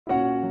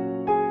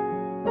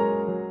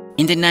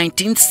In the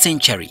 19th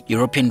century,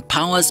 European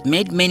powers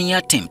made many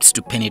attempts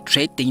to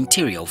penetrate the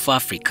interior of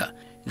Africa.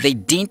 They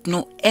didn't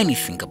know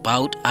anything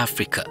about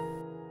Africa.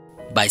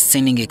 By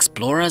sending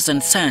explorers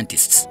and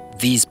scientists,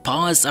 these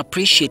powers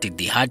appreciated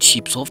the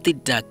hardships of the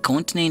Dark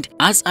Continent,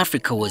 as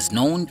Africa was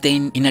known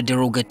then in a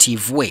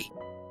derogative way.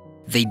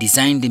 They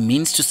designed the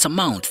means to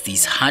surmount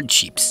these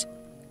hardships.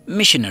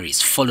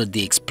 Missionaries followed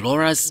the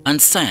explorers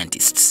and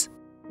scientists.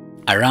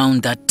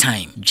 Around that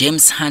time,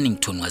 James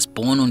Hannington was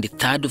born on the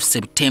 3rd of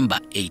September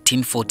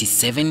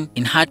 1847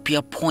 in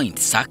Hartpier Point,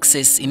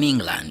 Sussex in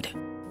England.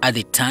 At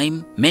the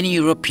time, many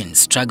Europeans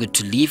struggled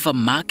to leave a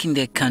mark in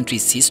their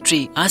country's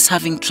history as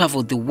having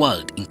traveled the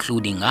world,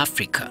 including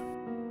Africa.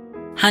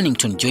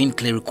 Hannington joined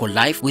clerical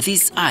life with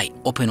his eye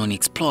open on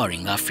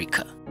exploring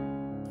Africa.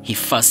 He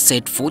first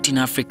set foot in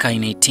Africa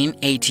in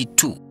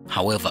 1882.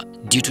 However,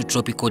 due to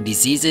tropical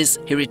diseases,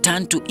 he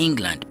returned to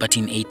England, but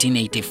in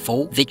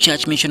 1884, the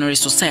Church Missionary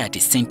Society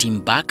sent him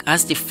back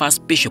as the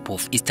first bishop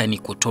of Eastern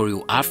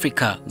Equatorial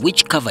Africa,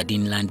 which covered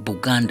inland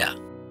Buganda.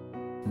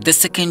 The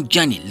second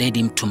journey led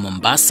him to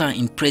Mombasa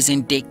in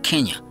present-day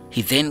Kenya.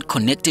 He then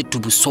connected to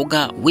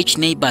Busoga, which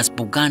neighbors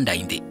Buganda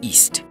in the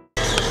east.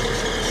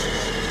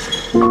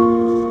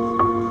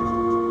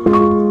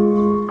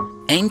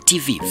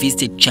 NTV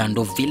visited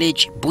Chando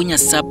village, Bunya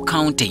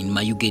sub-county in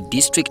Mayuge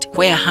district,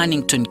 where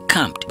Hannington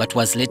camped but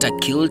was later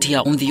killed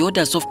here on the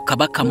orders of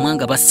Kabaka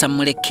Mwanga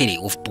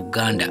of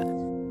Buganda.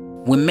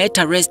 We met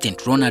a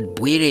resident, Ronald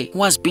Bwire,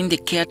 who has been the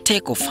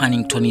caretaker of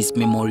Hannington's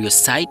memorial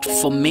site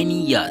for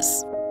many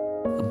years.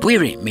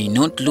 Bwire may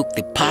not look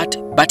the part,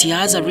 but he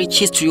has a rich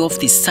history of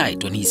this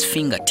site on his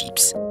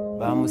fingertips.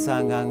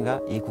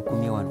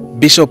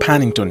 Bishop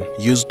Hannington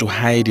used to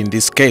hide in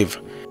this cave.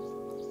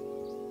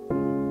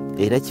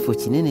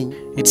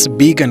 It's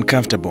big and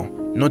comfortable.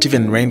 Not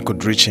even rain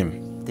could reach him.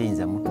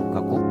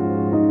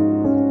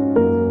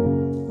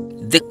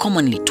 The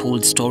commonly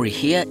told story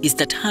here is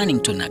that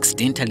Hannington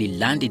accidentally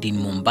landed in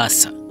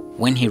Mombasa.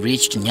 When he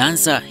reached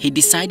Nyanza, he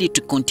decided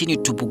to continue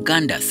to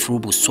Buganda through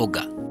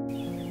Busoga.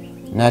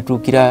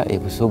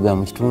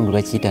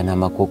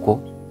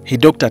 He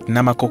docked at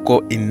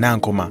Namakoko in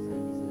Nankoma.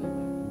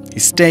 He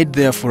stayed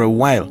there for a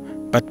while,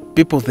 but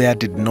people there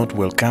did not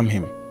welcome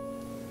him.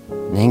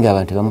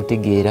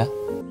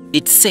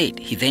 It's said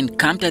he then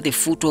camped at the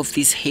foot of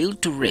this hill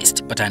to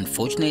rest, but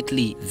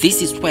unfortunately,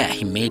 this is where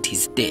he met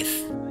his death.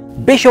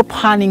 Bishop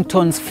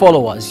Hannington's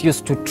followers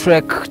used to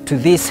trek to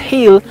this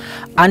hill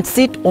and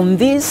sit on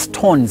these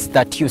stones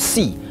that you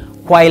see,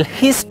 while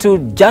he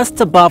stood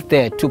just above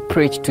there to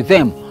preach to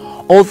them.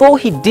 Although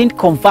he didn't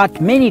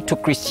convert many to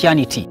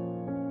Christianity,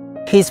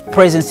 his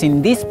presence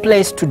in this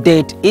place to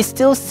date is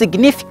still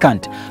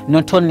significant,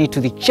 not only to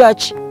the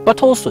church,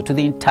 but also to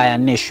the entire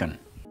nation.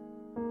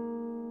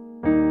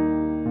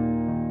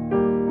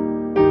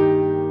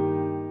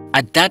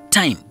 At that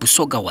time,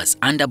 Busoga was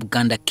under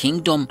Buganda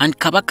Kingdom, and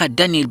Kabaka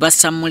Daniel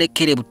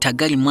Basamulekere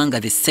Butagali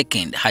Mwanga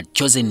II had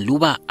chosen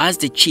Luba as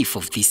the chief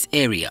of this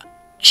area.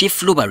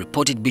 Chief Luba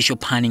reported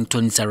Bishop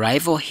Hannington's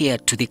arrival here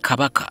to the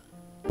Kabaka.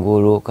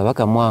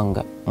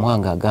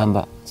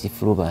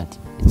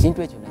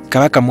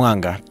 Kabaka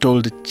Mwanga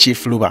told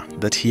Chief Luba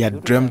that he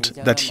had dreamt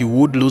that he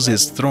would lose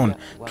his throne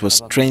to a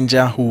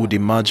stranger who would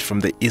emerge from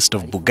the east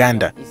of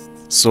Buganda.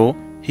 So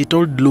he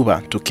told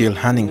Luba to kill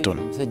Hannington.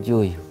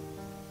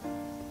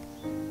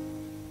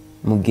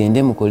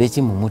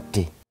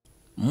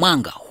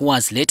 Mwanga, who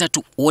was later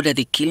to order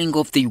the killing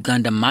of the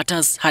Uganda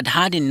Martyrs, had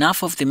had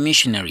enough of the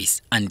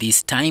missionaries, and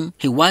this time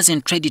he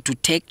wasn't ready to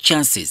take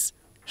chances.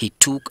 He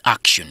took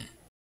action.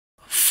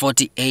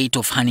 48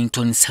 of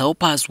Hannington's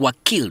helpers were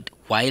killed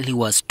while he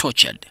was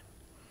tortured.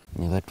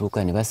 When the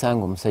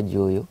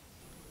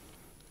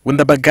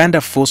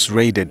Buganda force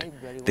raided,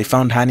 they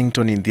found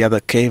Hannington in the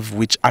other cave,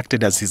 which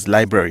acted as his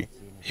library.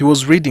 He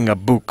was reading a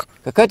book.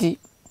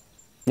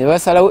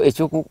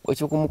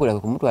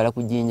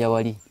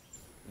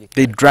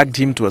 They dragged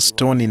him to a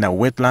stone in a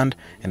wetland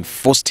and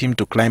forced him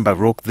to climb a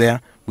rock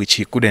there, which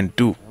he couldn't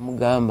do.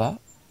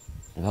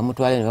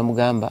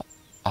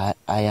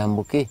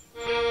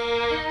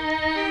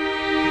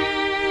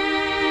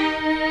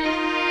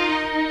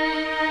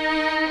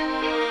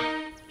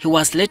 He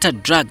was later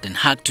dragged and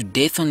hacked to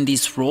death on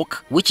this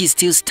rock, which is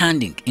still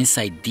standing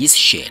inside this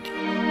shed.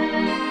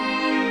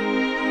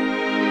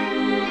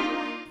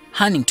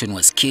 Hannington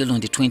was killed on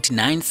the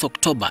 29th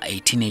October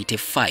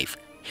 1885.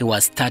 He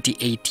was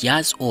 38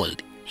 years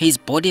old. His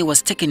body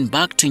was taken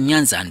back to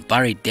Nyanza and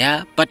buried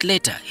there, but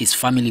later his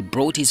family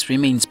brought his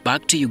remains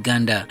back to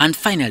Uganda, and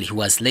finally he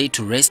was laid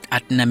to rest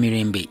at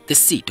Namirembe, the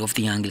seat of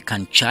the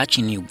Anglican Church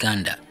in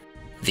Uganda.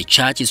 The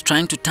church is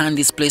trying to turn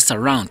this place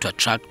around to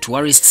attract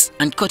tourists,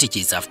 and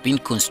cottages have been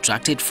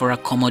constructed for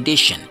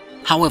accommodation.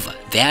 However,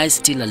 there is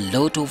still a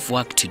lot of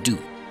work to do.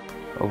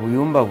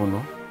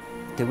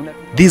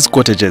 These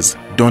cottages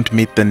don't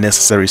meet the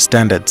necessary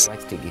standards.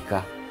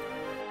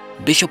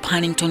 Bishop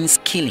Hannington's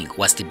killing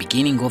was the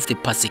beginning of the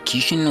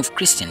persecution of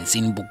Christians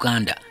in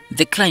Buganda.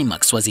 The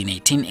climax was in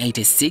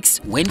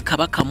 1886 when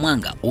Kabaka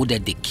Mwanga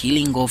ordered the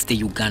killing of the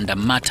Uganda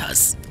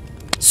Martyrs.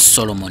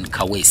 Solomon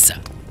Kawesa,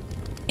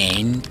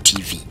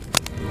 NTV.